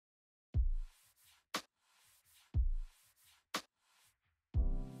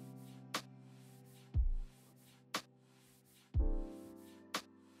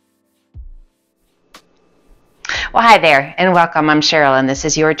Well, hi there and welcome. I'm Cheryl and this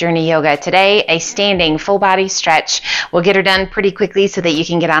is Your Journey Yoga. Today, a standing full body stretch. We'll get her done pretty quickly so that you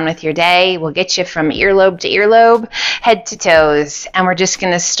can get on with your day. We'll get you from earlobe to earlobe, head to toes. And we're just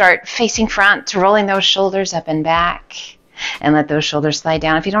going to start facing front, rolling those shoulders up and back. And let those shoulders slide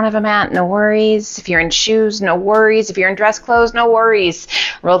down. If you don't have a mat, no worries. If you're in shoes, no worries. If you're in dress clothes, no worries.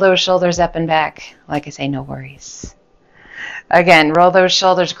 Roll those shoulders up and back. Like I say, no worries. Again, roll those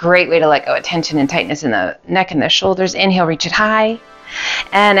shoulders. Great way to let go of tension and tightness in the neck and the shoulders. Inhale, reach it high.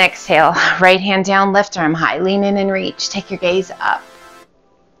 And exhale, right hand down, left arm high. Lean in and reach. Take your gaze up.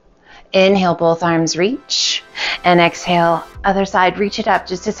 Inhale, both arms reach. And exhale, other side, reach it up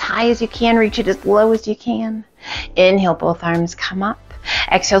just as high as you can. Reach it as low as you can. Inhale, both arms come up.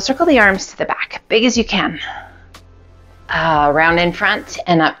 Exhale, circle the arms to the back, big as you can. Round in front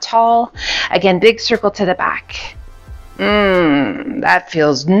and up tall. Again, big circle to the back. That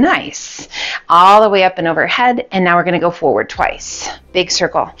feels nice. All the way up and overhead. And now we're going to go forward twice. Big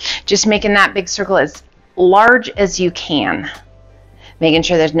circle. Just making that big circle as large as you can. Making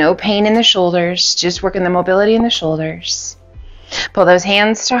sure there's no pain in the shoulders. Just working the mobility in the shoulders. Pull those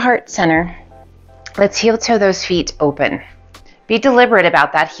hands to heart center. Let's heel toe those feet open. Be deliberate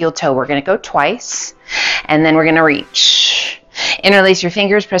about that heel toe. We're going to go twice. And then we're going to reach. Interlace your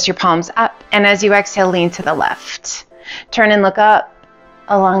fingers. Press your palms up. And as you exhale, lean to the left. Turn and look up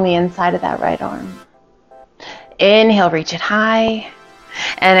along the inside of that right arm. Inhale, reach it high.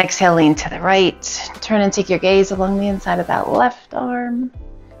 And exhale, lean to the right. Turn and take your gaze along the inside of that left arm.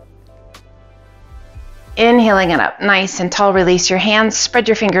 Inhaling it up nice and tall. Release your hands. Spread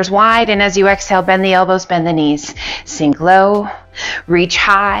your fingers wide. And as you exhale, bend the elbows, bend the knees. Sink low. Reach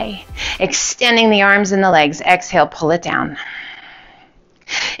high. Extending the arms and the legs. Exhale, pull it down.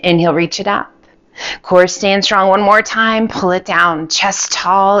 Inhale, reach it up. Core stand strong. One more time. Pull it down. Chest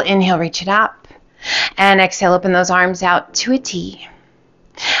tall. Inhale, reach it up. And exhale, open those arms out to a T.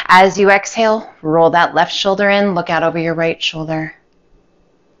 As you exhale, roll that left shoulder in. Look out over your right shoulder.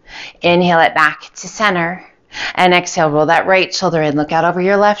 Inhale it back to center. And exhale, roll that right shoulder in. Look out over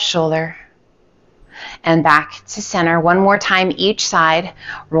your left shoulder. And back to center. One more time each side.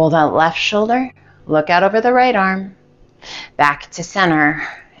 Roll that left shoulder. Look out over the right arm. Back to center.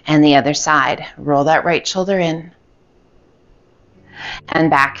 And the other side. Roll that right shoulder in. And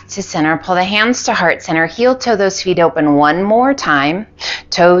back to center. Pull the hands to heart center. Heel toe those feet open one more time.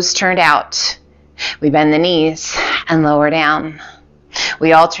 Toes turned out. We bend the knees and lower down.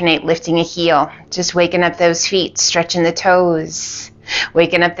 We alternate lifting a heel. Just waking up those feet. Stretching the toes.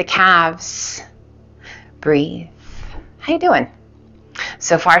 Waking up the calves. Breathe. How you doing?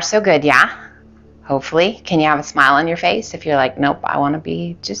 So far, so good, yeah? Hopefully. Can you have a smile on your face if you're like, nope, I want to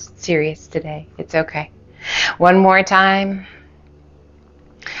be just serious today. It's okay. One more time.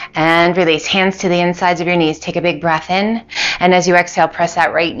 And release. Hands to the insides of your knees. Take a big breath in. And as you exhale, press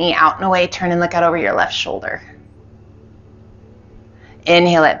that right knee out and away. Turn and look out over your left shoulder.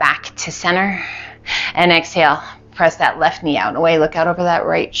 Inhale it back to center. And exhale. Press that left knee out and away. Look out over that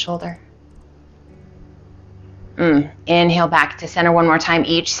right shoulder. Inhale back to center one more time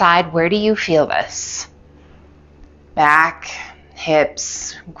each side. Where do you feel this? Back,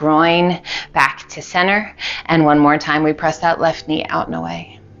 hips, groin, back to center. And one more time we press that left knee out and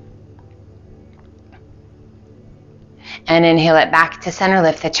away. And inhale it back to center.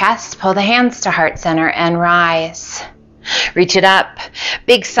 Lift the chest. Pull the hands to heart center and rise. Reach it up.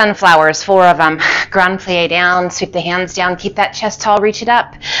 Big sunflowers, 4 of them. Grand plie down. Sweep the hands down. Keep that chest tall. Reach it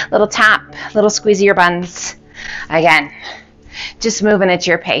up. Little tap. Little squeeze of your buns. Again, just moving at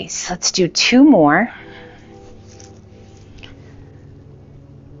your pace. Let's do 2 more.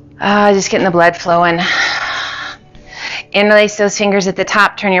 Just getting the blood flowing. Interlace those fingers at the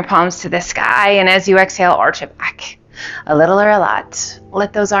top. Turn your palms to the sky. And as you exhale, arch it back. A little or a lot.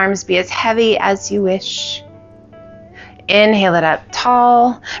 Let those arms be as heavy as you wish. Inhale it up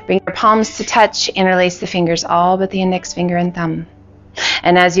tall. Bring your palms to touch. Interlace the fingers all but the index finger and thumb.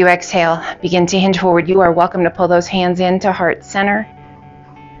 And as you exhale, begin to hinge forward. You are welcome to pull those hands into heart center.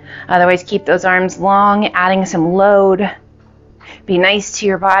 Otherwise, keep those arms long, adding some load. Be nice to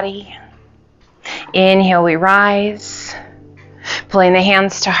your body. Inhale, we rise. Pulling the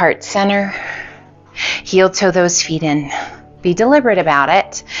hands to heart center. Heel toe those feet in. Be deliberate about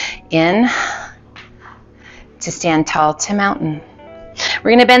it. In to stand tall to mountain.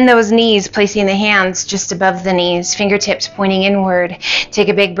 We're going to bend those knees, placing the hands just above the knees, fingertips pointing inward. Take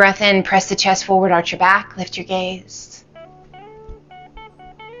a big breath in, press the chest forward, arch your back, lift your gaze.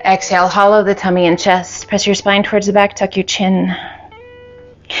 Exhale, hollow the tummy and chest. Press your spine towards the back, tuck your chin.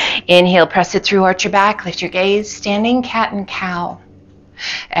 Inhale, press it through, arch your back, lift your gaze, standing cat and cow.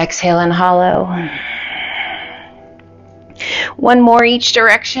 Exhale and hollow. One more each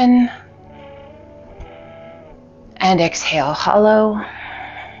direction. And exhale, hollow.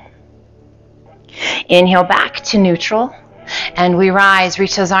 Inhale back to neutral. And we rise,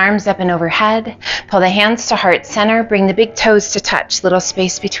 reach those arms up and overhead. Pull the hands to heart center. Bring the big toes to touch, little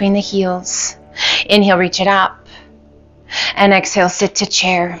space between the heels. Inhale, reach it up. And exhale, sit to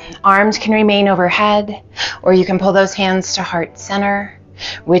chair. Arms can remain overhead, or you can pull those hands to heart center.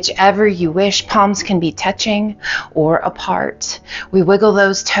 Whichever you wish, palms can be touching or apart. We wiggle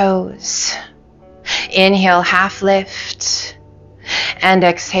those toes. Inhale, half lift. And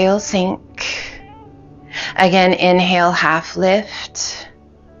exhale, sink. Again, inhale, half lift.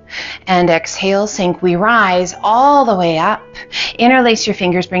 And exhale, sink. We rise all the way up. Interlace your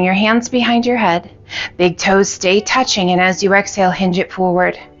fingers, bring your hands behind your head. Big toes stay touching, and as you exhale, hinge it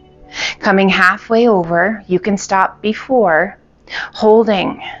forward. Coming halfway over, you can stop before.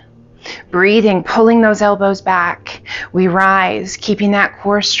 Holding, breathing, pulling those elbows back. We rise, keeping that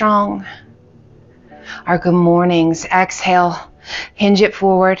core strong. Our good mornings. Exhale, hinge it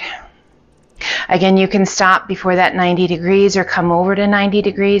forward. Again, you can stop before that 90 degrees or come over to 90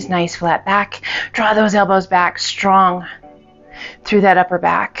 degrees. Nice flat back. Draw those elbows back strong through that upper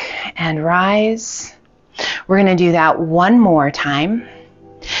back and rise. We're going to do that one more time.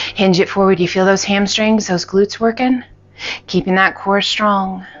 Hinge it forward. You feel those hamstrings, those glutes working? Keeping that core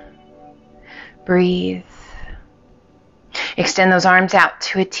strong. Breathe. Extend those arms out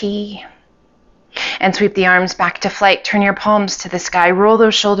to a T. And sweep the arms back to flight. Turn your palms to the sky. Roll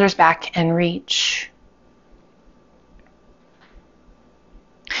those shoulders back and reach.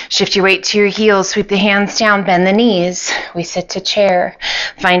 Shift your weight to your heels. Sweep the hands down. Bend the knees. We sit to chair.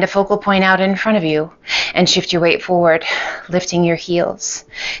 Find a focal point out in front of you. And shift your weight forward, lifting your heels.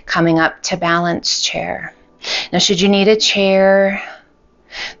 Coming up to balance chair. Now, should you need a chair,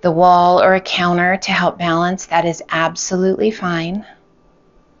 the wall, or a counter to help balance, that is absolutely fine.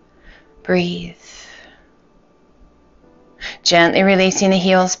 Breathe. Gently releasing the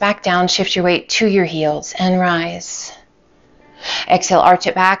heels back down. Shift your weight to your heels and rise. Exhale, arch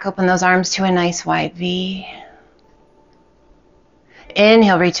it back. Open those arms to a nice wide V.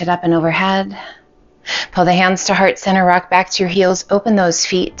 Inhale, reach it up and overhead. Pull the hands to heart center. Rock back to your heels. Open those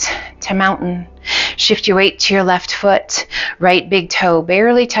feet to mountain. Shift your weight to your left foot. Right big toe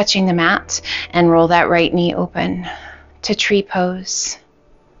barely touching the mat. And roll that right knee open to tree pose.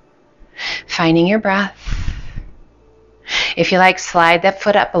 Finding your breath. If you like, slide that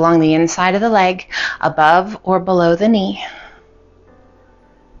foot up along the inside of the leg, above or below the knee.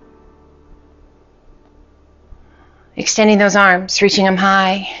 Extending those arms, reaching them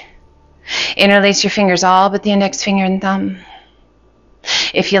high. Interlace your fingers, all but the index finger and thumb.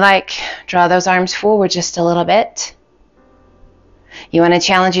 If you like, draw those arms forward just a little bit. You want to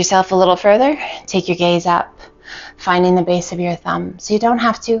challenge yourself a little further? Take your gaze up, finding the base of your thumb. So you don't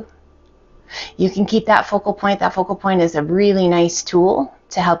have to. You can keep that focal point. That focal point is a really nice tool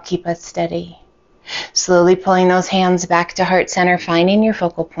to help keep us steady. Slowly pulling those hands back to heart center, finding your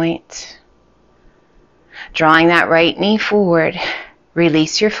focal point. Drawing that right knee forward.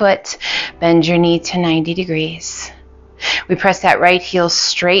 Release your foot. Bend your knee to 90 degrees. We press that right heel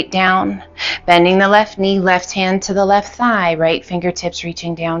straight down. Bending the left knee, left hand to the left thigh. Right fingertips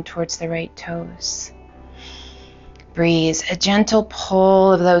reaching down towards the right toes. Breathe. A gentle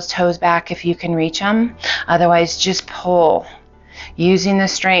pull of those toes back if you can reach them. Otherwise, just pull. Using the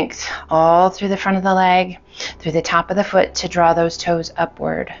strength all through the front of the leg, through the top of the foot to draw those toes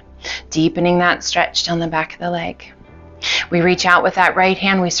upward. Deepening that stretch down the back of the leg. We reach out with that right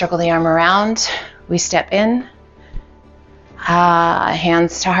hand. We circle the arm around. We step in.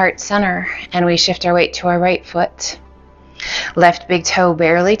 Hands to heart center. And we shift our weight to our right foot. Left big toe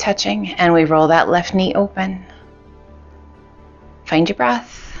barely touching. And we roll that left knee open. Find your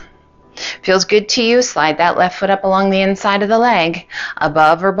breath. Feels good to you? Slide that left foot up along the inside of the leg,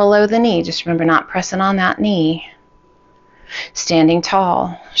 above or below the knee. Just remember, not pressing on that knee. Standing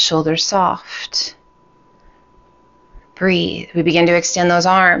tall, shoulders soft. Breathe. We begin to extend those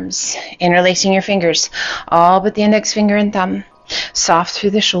arms, interlacing your fingers, all but the index finger and thumb. Soft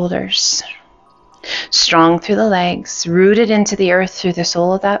through the shoulders. Strong through the legs, rooted into the earth through the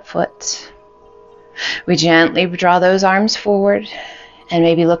sole of that foot. We gently draw those arms forward and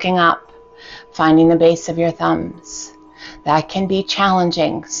maybe looking up, finding the base of your thumbs. That can be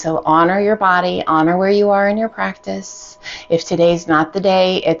challenging, so honor your body, honor where you are in your practice. If today's not the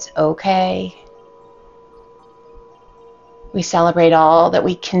day, it's okay. We celebrate all that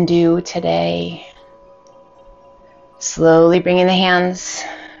we can do today. Slowly bringing the hands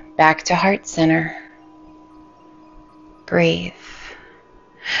back to heart center. Breathe.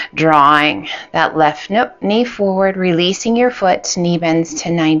 Drawing that left knee forward, releasing your foot, knee bends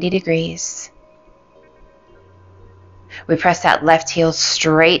to 90 degrees. We press that left heel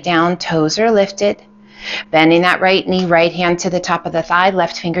straight down, toes are lifted. Bending that right knee, right hand to the top of the thigh,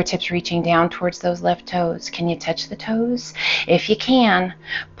 left fingertips reaching down towards those left toes. Can you touch the toes? If you can,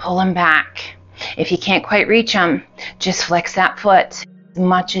 pull them back. If you can't quite reach them, just flex that foot as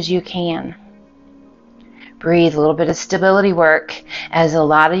much as you can. Breathe, a little bit of stability work, as a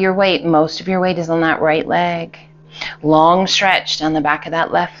lot of your weight, most of your weight is on that right leg. Long stretch down the back of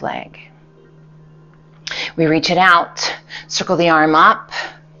that left leg. We reach it out, circle the arm up,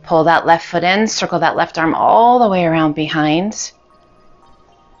 pull that left foot in, circle that left arm all the way around behind.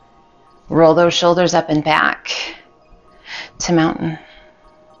 Roll those shoulders up and back to mountain.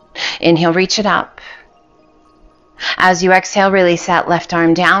 Inhale, reach it up. As you exhale, release that left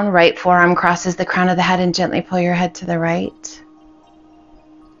arm down, right forearm crosses the crown of the head and gently pull your head to the right.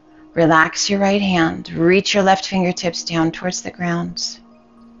 Relax your right hand, reach your left fingertips down towards the ground.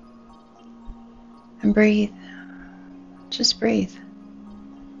 And breathe. Just breathe.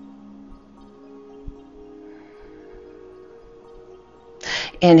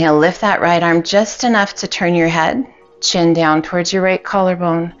 Inhale, lift that right arm just enough to turn your head, chin down towards your right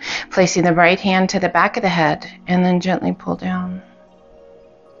collarbone, placing the right hand to the back of the head, and then gently pull down.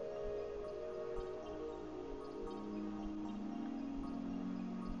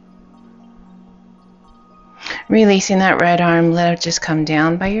 Releasing that right arm, let it just come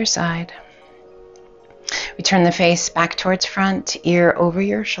down by your side. We turn the face back towards front, ear over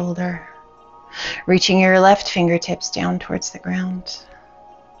your shoulder, reaching your left fingertips down towards the ground.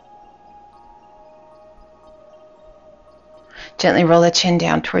 Gently roll the chin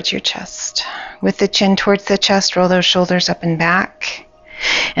down towards your chest. With the chin towards the chest, roll those shoulders up and back,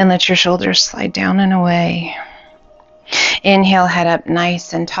 and let your shoulders slide down and away. Inhale, head up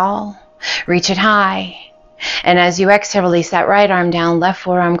nice and tall. Reach it high. And as you exhale, release that right arm down, left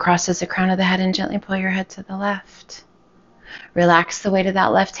forearm crosses the crown of the head, and gently pull your head to the left. Relax the weight of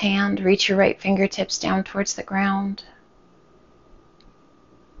that left hand. Reach your right fingertips down towards the ground.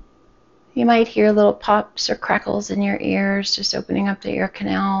 You might hear little pops or crackles in your ears, just opening up the ear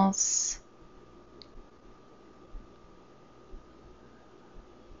canals.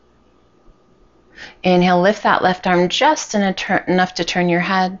 Inhale, lift that left arm just enough to turn your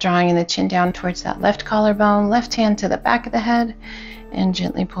head, drawing the chin down towards that left collarbone, left hand to the back of the head, and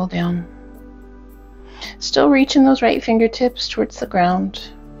gently pull down. Still reaching those right fingertips towards the ground.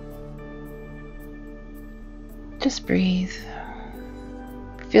 Just breathe.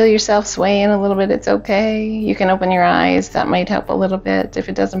 Feel yourself swaying a little bit, it's okay. You can open your eyes, that might help a little bit. If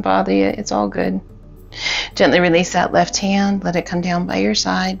it doesn't bother you, it's all good. Gently release that left hand, let it come down by your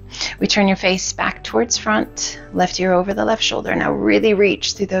side. We turn your face back towards front, left ear over the left shoulder. Now really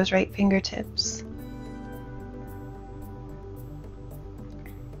reach through those right fingertips.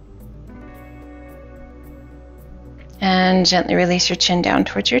 And gently release your chin down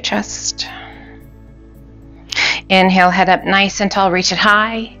towards your chest. Inhale, head up nice and tall, reach it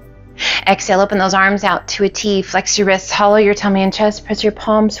high. Exhale, open those arms out to a T. Flex your wrists, hollow your tummy and chest. Press your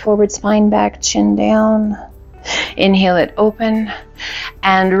palms forward, spine back, chin down. Inhale it open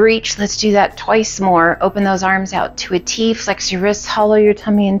and reach. Let's do that twice more. Open those arms out to a T. Flex your wrists, hollow your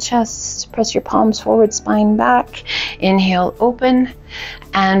tummy and chest. Press your palms forward, spine back. Inhale, open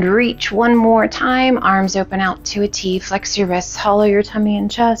and reach one more time. Arms open out to a T. Flex your wrists, hollow your tummy and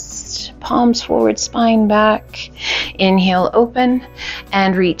chest. Palms forward, spine back. Inhale, open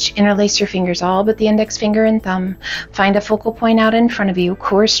and reach. Interlace your fingers, all but the index finger and thumb. Find a focal point out in front of you,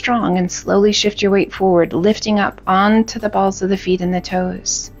 core strong, and slowly shift your weight forward, lifting up onto the balls of the feet and the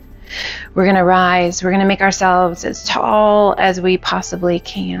toes. We're going to rise. We're going to make ourselves as tall as we possibly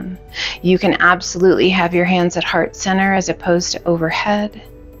can. You can absolutely have your hands at heart center as opposed to overhead.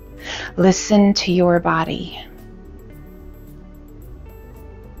 Listen to your body.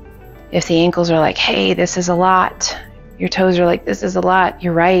 If the ankles are like, hey, this is a lot. Your toes are like, this is a lot.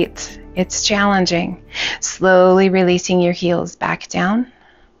 You're right. It's challenging. Slowly releasing your heels back down.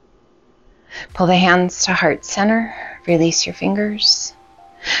 Pull the hands to heart center. Release your fingers.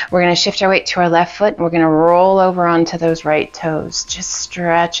 We're going to shift our weight to our left foot, and we're going to roll over onto those right toes. Just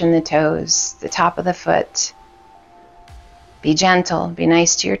stretching the toes, the top of the foot. Be gentle. Be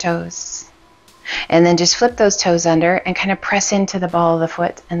nice to your toes. And then just flip those toes under and kind of press into the ball of the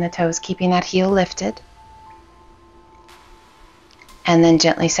foot and the toes, keeping that heel lifted. And then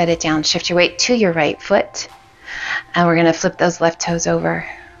gently set it down. Shift your weight to your right foot. And we're going to flip those left toes over.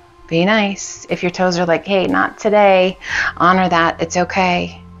 Be nice. If your toes are like, hey, not today, honor that. It's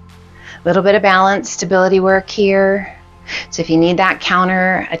okay. A little bit of balance, stability work here. So if you need that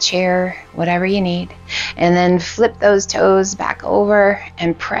counter, a chair, whatever you need, and then flip those toes back over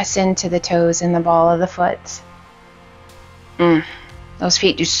and press into the toes in the ball of the foot. Those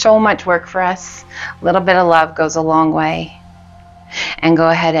feet do so much work for us. A little bit of love goes a long way. And go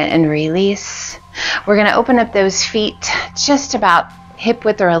ahead and release. We're going to open up those feet just about hip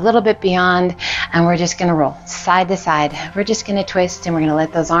width or a little bit beyond, and we're just going to roll side to side. We're just going to twist, and we're going to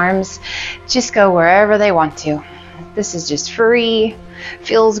let those arms just go wherever they want to. This is just free,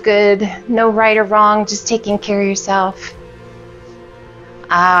 feels good, no right or wrong, just taking care of yourself.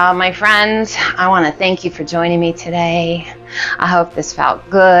 My friends, I want to thank you for joining me today. I hope this felt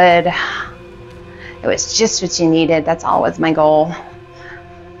good. It was just what you needed. That's always my goal.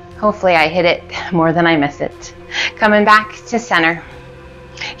 Hopefully I hit it more than I miss it. Coming back to center.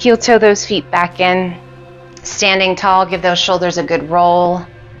 Heel toe those feet back in. Standing tall, give those shoulders a good roll.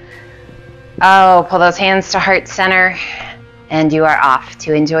 Oh, pull those hands to heart center. And you are off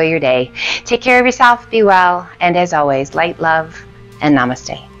to enjoy your day. Take care of yourself, be well, and as always, light, love, and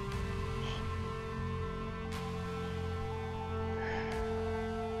namaste.